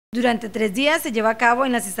Durante 3 días se lleva a cabo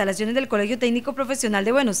en las instalaciones del Colegio Técnico Profesional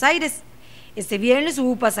de Buenos Aires. Este viernes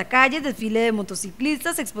hubo pasacalles, desfile de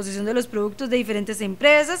motociclistas, exposición de los productos de diferentes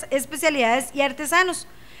empresas, especialidades y artesanos.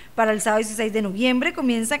 Para el sábado 16 de noviembre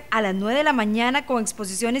comienzan a las 9 de la mañana con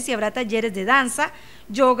exposiciones y habrá talleres de danza,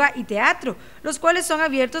 yoga y teatro, los cuales son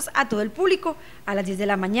abiertos a todo el público. A las 10 de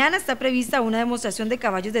la mañana está prevista una demostración de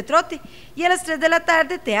caballos de trote y a las 3 de la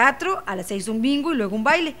tarde teatro, a las 6 un bingo y luego un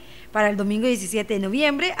baile. Para el domingo 17 de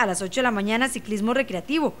noviembre a las 8 de la mañana ciclismo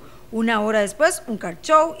recreativo, 1 hora después un car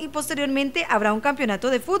show y posteriormente habrá un campeonato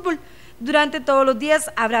de fútbol. Durante todos los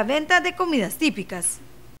días habrá venta de comidas típicas.